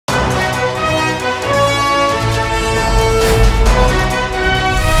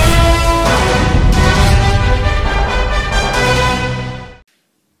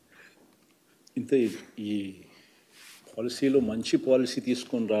అయితే ఈ పాలసీలో మంచి పాలసీ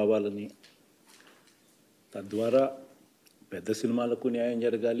తీసుకొని రావాలని, తద్వారా పెద్ద సినిమాలకు న్యాయం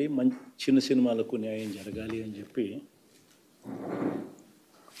జరగాలి, చిన్న సినిమాలకు న్యాయం జరగాలి అని చెప్పి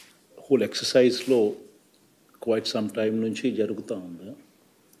హోల్ ఎక్సర్సైజ్లో క్వైట్ సమ్ టైం నుంచి జరుగుతూ ఉంది.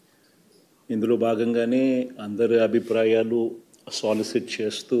 ఇందులో భాగంగానే అందరి అభిప్రాయాలు సాలిసిట్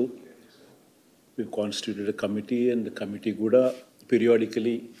చేస్తూ we constituted a committee, and the committee kuda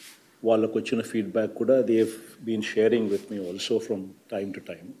periodically వాళ్ళకు వచ్చిన ఫీడ్బ్యాక్ కూడా they have been sharing with me also from time to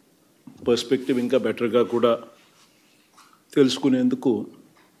time. Perspective ఇంకా బెటర్గా కూడా తెలుసుకునేందుకు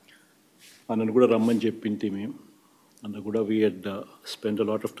అన్నను కూడా రమ్మని చెప్పింది మేము. అన్న కూడా we had spent a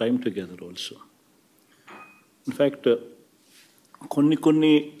lot of time together also. In fact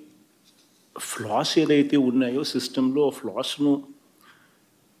కొన్ని ఫ్లాస్ ఏదైతే ఉన్నాయో సిస్టంలో ఆ ఫ్లాస్ను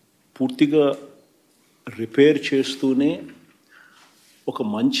పూర్తిగా రిపేర్ చేస్తూనే ఒక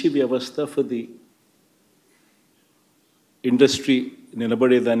మంచి వ్యవస్థ ఫర్ ది ఇండస్ట్రీ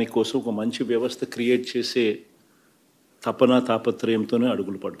నిలబడేదానికోసం ఒక మంచి వ్యవస్థ క్రియేట్ చేసే తాపత్రయంతోనే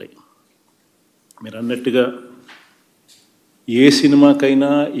అడుగులు పడ్డాయి. మీరు అన్నట్టుగా ఏ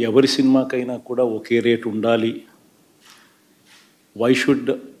సినిమాకైనా ఎవరి సినిమాకైనా కూడా ఒకే రేట్ ఉండాలి. Why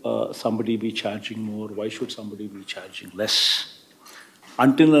should somebody be charging more? Why should somebody be charging less?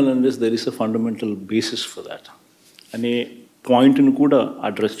 Until and unless there is a fundamental basis for that. అనే పాయింట్ని కూడా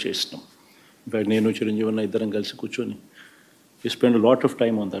అడ్రస్ చేసినాం. ఇన్ఫ్యాక్ట్ నేను చిరంజీవి ఇద్దరం కలిసి కూర్చొని we spend a lot of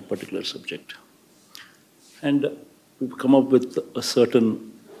time on that particular subject. And we've come up with a certain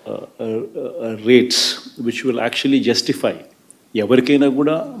rates which will actually justify ఎవరికైనా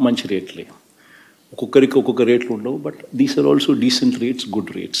కూడా మంచి రేట్లే. ఒక్కొక్కరికి ఒక్కొక్క రేట్లు ఉండవు, but these are also decent rates, good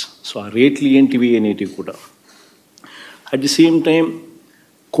rates. So ఆ రేట్లు ఏంటివి అనేటివి కూడా అట్ ది సేమ్ టైం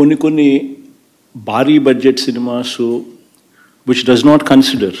కొన్ని భారీ budget cinemas which does not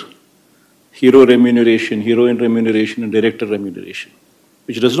consider hero remuneration, heroine remuneration and director remuneration,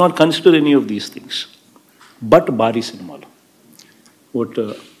 which does not consider any of these things, but భారీ సినిమాలు what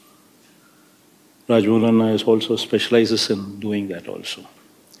Rajamouli is also specializes in doing that also.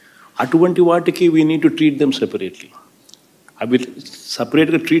 అటువంటి వాటికి we need to treat them separately. అవి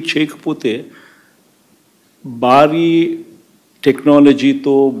సపరేట్గా treat చేయకపోతే భారీ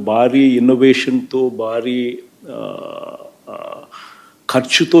టెక్నాలజీతో, భారీ ఇన్నోవేషన్తో, భారీ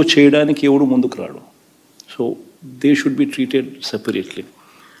ఖర్చుతో చేయడానికి ఎవడు ముందుకు రాడు. So they should be treated separately.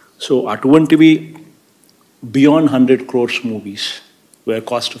 So అటువంటివి beyond 100 crores movies wear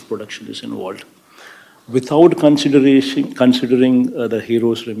cost of production is involved, without considering the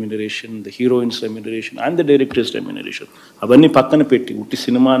hero's remuneration, the heroine's remuneration and the director's remuneration. అవన్నీ పక్కన పెట్టి ఉట్టి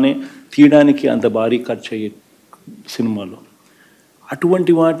సినిమానే తీయడానికి అంత భారీ ఖర్చు అయ్యే సినిమాలో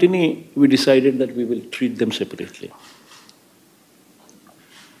అటువంటి వాటిని we decided that we will treat them separately.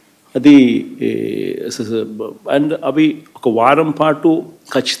 అది అండ్ అవి ఒక వారం పాటు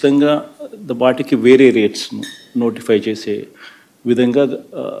ఖచ్చితంగా వాటికి వేరే రేట్స్ను నోటిఫై చేసే విధంగా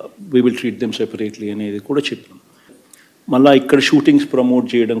we will treat them separately అనేది కూడా చెప్పాం. మళ్ళీ ఇక్కడ షూటింగ్స్ ప్రమోట్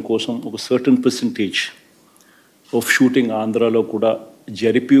చేయడం కోసం ఒక సర్టన్ పర్సంటేజ్ ఆఫ్ షూటింగ్ ఆంధ్రాలో కూడా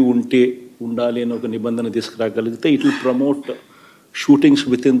జరిపి ఉండాలి అని ఒక నిబంధన తీసుకురాగలిగితే it will promote shootings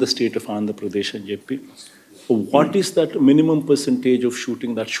with in the state of Andhra Pradesh అని చెప్పి, what is that minimum percentage of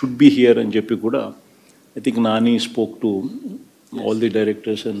shooting that should be here అని చెప్పి కూడా I think Nani spoke to all the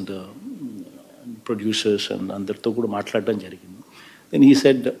directors and producers and అందరితో కూడా మాట్లాడడం జరిగింది. Then he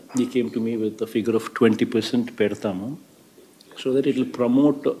said, he came to me with a figure of 20% పెడతాము, so that it will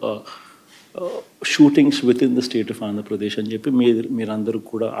promote shootings within the state of Andhra Pradesh అని చెప్పి మీరందరూ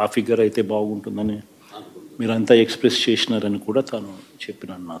కూడా ఆ ఫిగర్ అయితే బాగుంటుందని మీరంతా ఎక్స్ప్రెస్ చేసినారని కూడా తాను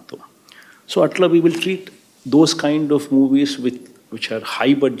చెప్పినాను నాతో. సో అట్లా we will treat those kind of movies which are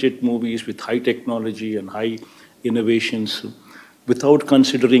high budget movies with high technology and high innovations, without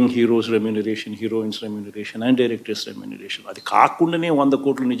considering heroes remuneration, heroines remuneration and directors remuneration. అది కాకుండానే 100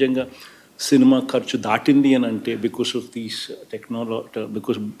 crores నిజంగా సినిమా ఖర్చు దాటింది అని అంటే because of these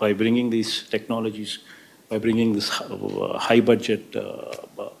because by bringing these technologies, by bringing this high budget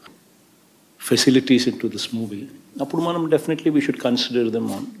facilities in to this movie, అప్పుడు మనం definitely we should consider them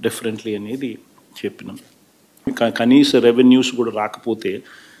differently అనేది చెప్పినాం. కనీస రెవెన్యూస్ కూడా రాకపోతే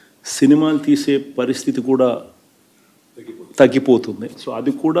సినిమాలు తీసే పరిస్థితి కూడా తగ్గిపోతుంది. సో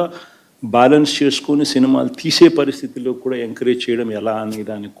అది కూడా బ్యాలెన్స్ చేసుకొని సినిమాలు తీసే పరిస్థితిలో కూడా ఎంకరేజ్ చేయడం ఎలా అనే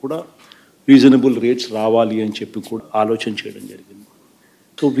దానికి కూడా రీజనబుల్ రేట్స్ రావాలి అని చెప్పి కూడా ఆలోచన చేయడం జరిగింది.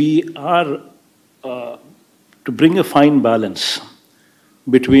 So we are to bring a fine balance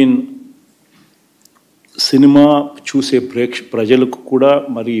between cinema చూసే ప్రజలకు కూడా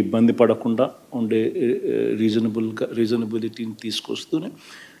మరి ఇబ్బంది పడకుండా ఉండే రీజనబిలిటీని తీసుకొస్తూనే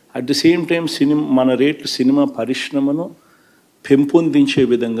అట్ ది సేమ్ టైం మన రేట్లు సినిమా పరిశ్రమను పెంపొందించే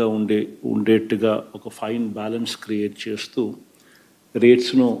విధంగా ఉండేట్టుగా ఒక ఫైన్ బ్యాలెన్స్ క్రియేట్ చేస్తూ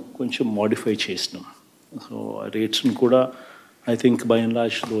రేట్స్ను కొంచెం మోడిఫై చేసినాం. సో ఆ రేట్స్ను కూడా I think by and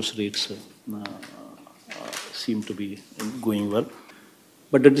large those rates seem to be going well.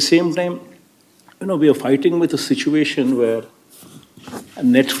 But at the same time, we are fighting with a situation where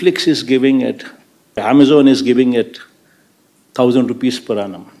Netflix is giving it, Amazon is giving it 1,000 rupees per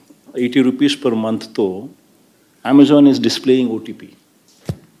annum, 80 rupees per month though, Amazon is displaying OTP.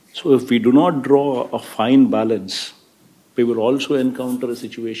 So if we do not draw a fine balance, we will also encounter a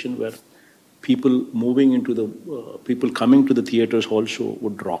situation where people coming to the theaters also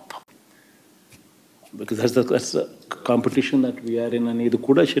would drop. Because that's the competition that we are in. And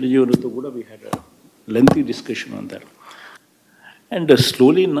we had a lengthy discussion on that. And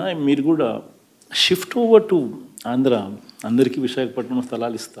slowly now, మీరు కూడా shift over to Andhra. అందరికీ విశాఖపట్నం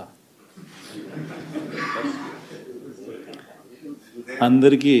స్థలాలు ఇస్తా.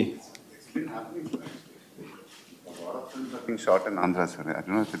 అందరికీ shot in Andhra, sir. I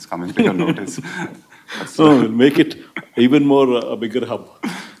don't know if it's coming to your notice. So we'll make it even more a bigger hub.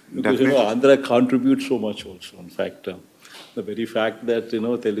 Because Andhra contributes so much also. In fact, the very fact that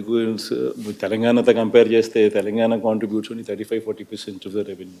Telugu with Telangana to compare just Telangana contributes only 35-40% of the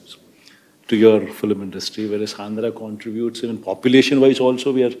revenues to your film industry, whereas Andhra contributes even population wise also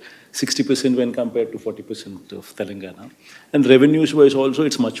we are 60% when compared to 40% of Telangana, and revenues wise also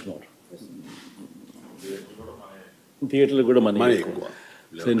it's much more. Theatre kuda money ఎక్కువ.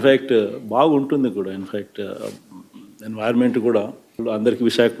 So in fact బాగుంటుంది కూడా. In fact environment కూడా అందరికీ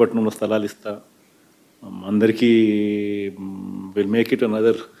విశాఖపట్నంలో స్థలాలు ఇస్తా. అందరికీ will make it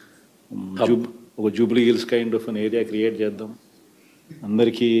another ఒక Jubilee hills kind of an area create చేద్దాం.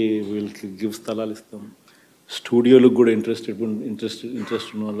 అందరికీ విల్ గివ్ స్థలాలు ఇస్తాం. స్టూడియోలకు కూడా ఇంట్రెస్ట్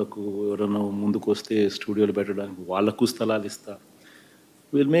ఉన్న వాళ్ళకు ఎవరైనా ముందుకు వస్తే స్టూడియోలు పెట్టడానికి వాళ్ళకు స్థలాలు ఇస్తా.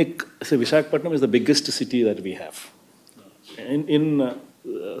 Will make Visakhapatnam is the biggest city that we have in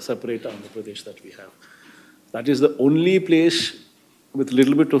separate Andhra Pradesh that we have. That is the only place with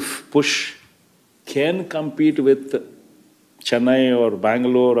little bit of push can compete with Chennai or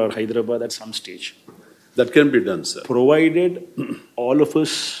Bangalore or Hyderabad at some stage. That can be done, sir. Provided all of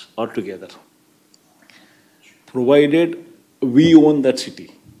us are together. Provided we own that city.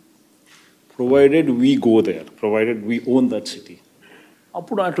 Provided we go there. Provided we own that city.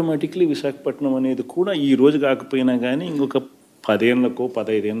 అప్పుడు automatically Visakhapatnam అనేది కూడా ఈ రోజు కాకపోయినా కానీ ఇంకొక 10 ఏళ్ళకో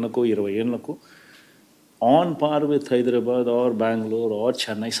 15 ఏళ్ళకో 20 ఏళ్ళకో on par with Hyderabad are Bengaluru are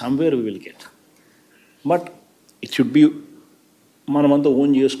Chennai somewhere we will get. But it should be మనమంతా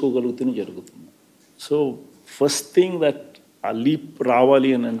own చేసుకోగలుగుతూనే జరుగుతుంది. సో ఫస్ట్ థింగ్ దట్ ఆ లీప్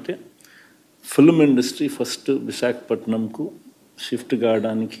రావాలి అని అంటే ఫిల్మ్ ఇండస్ట్రీ ఫస్ట్ విశాఖపట్నంకు షిఫ్ట్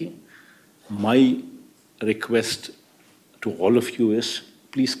కావడానికి my request to all of you is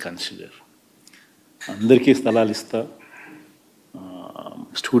please consider. అందరికీ స్థలాలు ఇస్తా.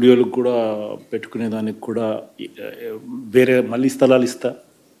 స్టూడియోలకు కూడా పెట్టుకునేదానికి కూడా వేరే మళ్ళీ స్థలాలు ఇస్తా.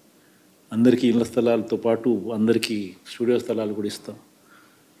 అందరికీ ఇళ్ళ స్థలాలతో పాటు అందరికీ స్టూడియో స్థలాలు కూడా ఇస్తాం.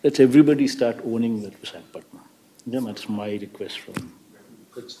 Let's everybody start owning that Visakhapatnam. That's my request from.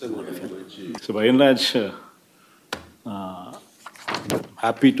 So by and large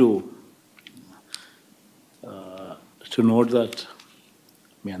happy to note that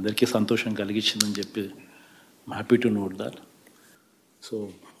మీ అందరికీ సంతోషం కలిగించిందని చెప్పి I'm happy to note that. So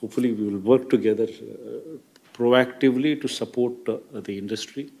hopefully we will work together proactively to support the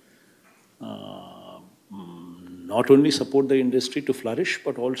industry. Not only support the industry to flourish,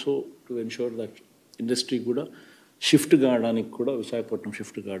 but also to ensure that industry kuda shift kaadanik kuda Visakhapatnam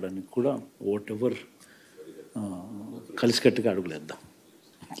shift kaadanik kuda whatever కలిసికట్టుగా అడుగులేద్దాం.